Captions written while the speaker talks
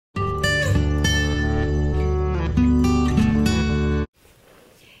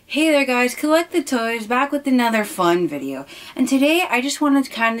Hey there guys, Collect the Toys back with another fun video. And today I just wanted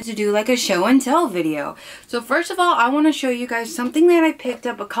to do like a show and tell video. So first of all, I want to show you guys something that I picked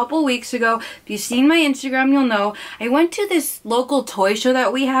up a couple weeks ago. If you've seen my Instagram, you'll know. I went to this local toy show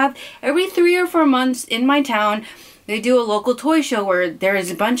that we have every 3 or 4 months in my town. They do a local toy show where there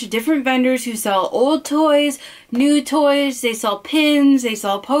is a bunch of different vendors who sell old toys, new toys, they sell pins, they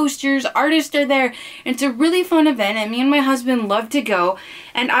sell posters, artists are there. It's a really fun event and me and my husband love to go.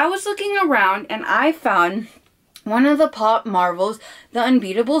 And I was looking around and I found one of the Pop Marvels, the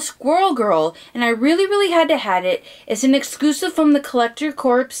Unbeatable Squirrel Girl, and I really had to have it. It's an exclusive from the Collector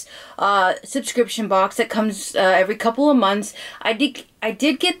Corps subscription box that comes every couple of months. I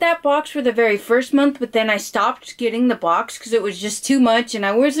did get that box for the very first month, but then I stopped getting the box because it was just too much and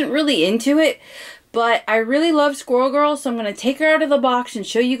I wasn't really into it. But I really love Squirrel Girl, so I'm going to take her out of the box and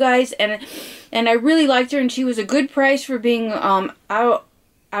show you guys. And I really liked her, and she was a good price for being out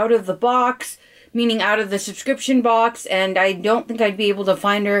of the box, meaning out of the subscription box, and I don't think I'd be able to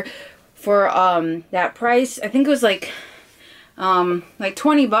find her for that price. I think it was like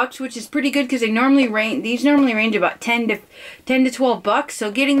 $20, which is pretty good because these normally range about 10 to 12 bucks.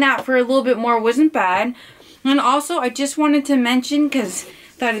 So getting that for a little bit more wasn't bad. And also, I just wanted to mention, because I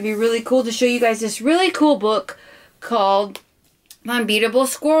thought it'd be really cool to show you guys this really cool book called Unbeatable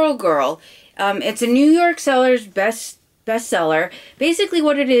Squirrel Girl. It's a New York seller's bestseller. Basically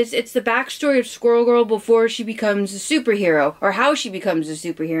what it is, it's the backstory of Squirrel Girl before she becomes a superhero, or how she becomes a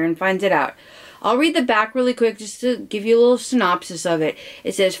superhero and finds it out. I'll read the back really quick just to give you a little synopsis of it.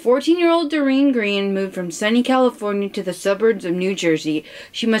 It says, 14-year-old Doreen Green moved from sunny California to the suburbs of New Jersey.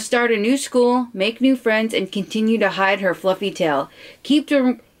 She must start a new school, make new friends, and continue to hide her fluffy tail.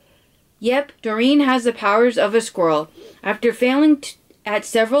 Yep, Doreen has the powers of a squirrel. After failing at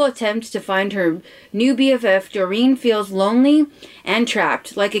several attempts to find her new BFF, Doreen feels lonely and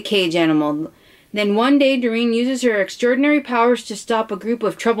trapped, like a cage animal. Then one day, Doreen uses her extraordinary powers to stop a group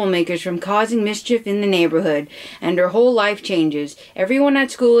of troublemakers from causing mischief in the neighborhood, and her whole life changes. Everyone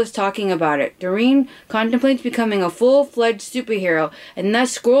at school is talking about it. Doreen contemplates becoming a full-fledged superhero, and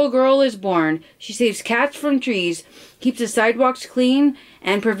thus Squirrel Girl is born. She saves cats from trees, keeps the sidewalks clean,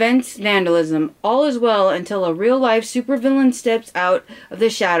 and prevents vandalism. All is well until a real-life supervillain steps out of the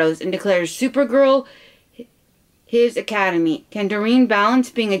shadows and declares Supergirl his academy. Can Doreen balance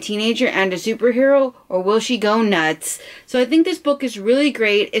being a teenager and a superhero, or will she go nuts? So I think this book is really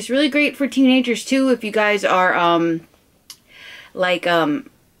great. It's really great for teenagers too if you guys are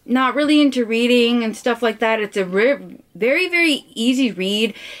not really into reading and stuff like that. It's a very easy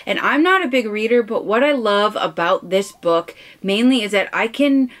read, and I'm not a big reader, but what I love about this book mainly is that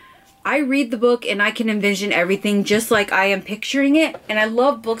I read the book and I can envision everything just like I am picturing it, and I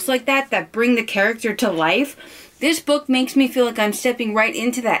love books like that bring the character to life. This book makes me feel like I'm stepping right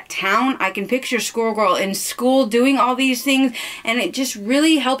into that town. I can picture Squirrel Girl in school doing all these things, and it just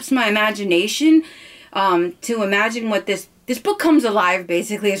really helps my imagination to imagine what this book comes alive,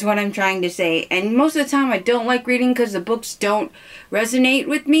 basically, is what I'm trying to say. And most of the time I don't like reading because the books don't resonate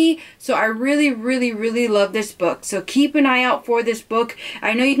with me. So I really love this book. So keep an eye out for this book.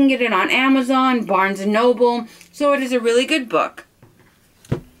 I know you can get it on Amazon, Barnes & Noble. So it is a really good book.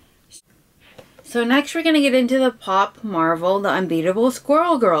 So next we're going to get into the Pop Marvel, the Unbeatable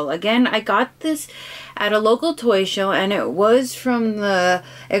Squirrel Girl. Again, I got this at a local toy show, and it was from the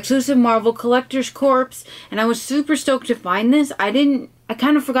exclusive Marvel Collectors Corps, and I was super stoked to find this. I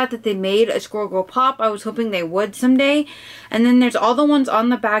kind of forgot that they made a Squirrel Girl Pop. I was hoping they would someday. And then there's all the ones on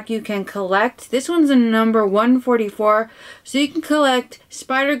the back you can collect. This one's a number 144, so you can collect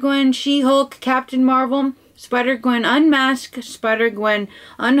Spider-Gwen, She-Hulk, Captain Marvel, Spider-Gwen Unmasked, Spider-Gwen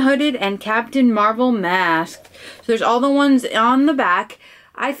Unhooded, and Captain Marvel Masked. So there's all the ones on the back.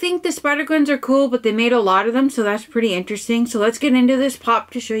 I think the Spider-Gwens are cool, but they made a lot of them, so that's pretty interesting. So let's get into this pop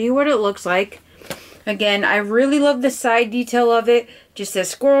to show you what it looks like. Again, I really love the side detail of it. Just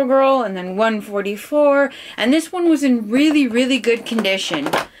says Squirrel Girl and then 144. And this one was in really good condition.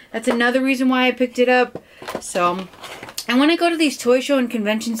 That's another reason why I picked it up. So, and when I go to these toy show and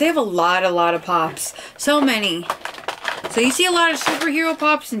conventions, they have a lot of pops. So many. So you see a lot of superhero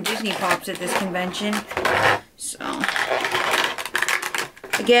pops and Disney pops at this convention. So,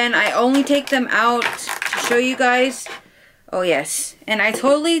 again, I only take them out to show you guys. Oh yes, and I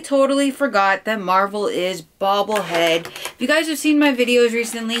totally forgot that Marvel is bobblehead. If you guys have seen my videos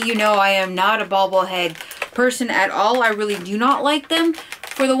recently, you know I am not a bobblehead person at all. I really do not like them.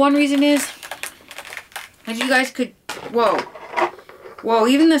 For the one reason is, as you guys could, whoa,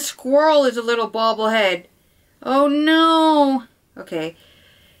 even the squirrel is a little bobblehead. Oh no. Okay.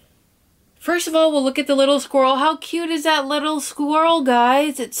 First of all, we'll look at the little squirrel. How cute is that little squirrel,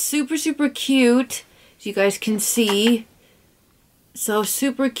 guys? It's super, super cute, as you guys can see. So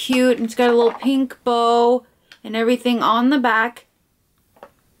super cute. And it's got a little pink bow and everything on the back.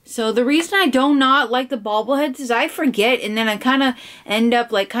 So the reason I do not like the bobbleheads is I forget, and then I kind of end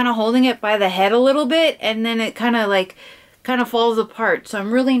up like kind of holding it by the head a little bit, and then it kind of falls apart. So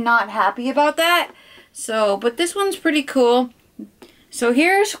I'm really not happy about that. So, but this one's pretty cool. So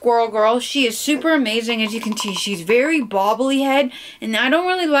here's Squirrel Girl. She is super amazing, as you can see. She's very bobbly head, and I don't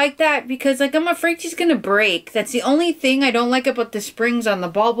really like that because like I'm afraid she's gonna break. That's the only thing I don't like about the springs on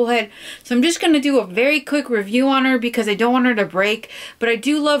the bobblehead. So I'm just gonna do a very quick review on her because I don't want her to break. But I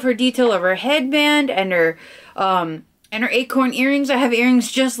do love her detail of her headband and her acorn earrings. I have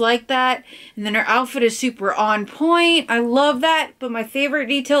earrings just like that. And then her outfit is super on point. I love that. But my favorite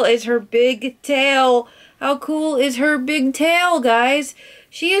detail is her big tail. How cool is her big tail, guys?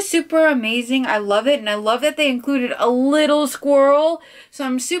 She is super amazing. I love it. And I love that they included a little squirrel. So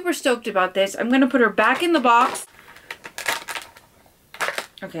I'm super stoked about this. I'm going to put her back in the box.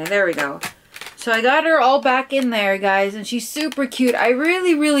 Okay, there we go. So I got her all back in there, guys. And she's super cute. I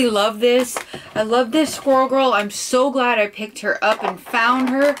really, really love this. I love this Squirrel Girl. I'm so glad I picked her up and found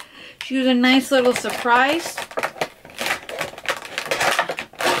her. She was a nice little surprise.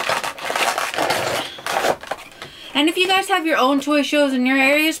 And if you guys have your own toy shows in your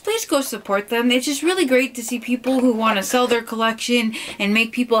areas, please go support them. It's just really great to see people who want to sell their collection and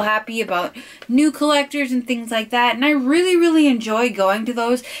make people happy about new collectors and things like that. And I really, really enjoy going to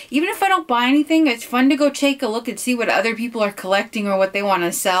those. Even if I don't buy anything, it's fun to go take a look and see what other people are collecting or what they want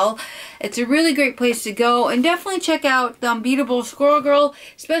to sell. It's a really great place to go. And definitely check out The Unbeatable Squirrel Girl,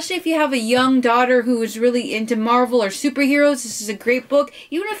 especially if you have a young daughter who is really into Marvel or superheroes. This is a great book.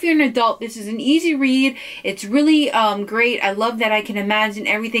 Even if you're an adult, this is an easy read. It's really great. I love that I can imagine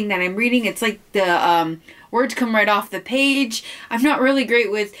everything that I'm reading. It's like the words come right off the page. I'm not really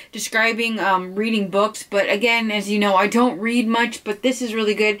great with describing reading books, but again, as you know, I don't read much, but this is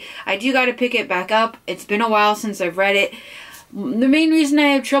really good. I do got to pick it back up. It's been a while since I've read it. The main reason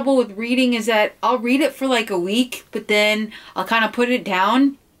I have trouble with reading is that I'll read it for like a week, but then I'll kind of put it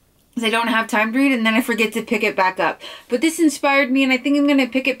down because I don't have time to read, and then I forget to pick it back up. But this inspired me, and I think I'm going to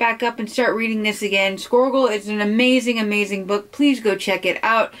pick it back up and start reading this again. Squirrel Girl is an amazing, amazing book. Please go check it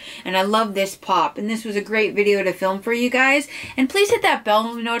out. And I love this pop. And this was a great video to film for you guys. And please hit that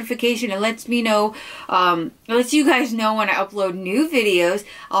bell notification. It lets me know, it lets you guys know when I upload new videos.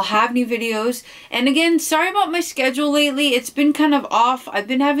 I'll have new videos. And again, sorry about my schedule lately. It's been kind of off. I've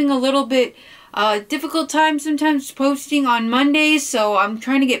been having a little bit difficult time sometimes posting on Mondays, so I'm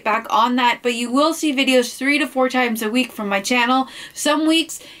trying to get back on that. But you will see videos 3 to 4 times a week from my channel. Some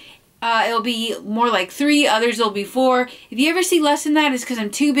weeks it'll be more like 3, others will be 4. If you ever see less than that, it's because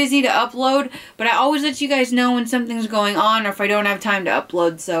I'm too busy to upload. But I always let you guys know when something's going on or if I don't have time to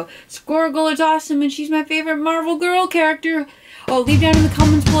upload. So Squirrel Girl is awesome, and she's my favorite Marvel girl character. Oh, leave down in the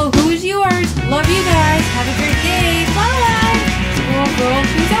comments below who is yours. Love you guys. Have a great day.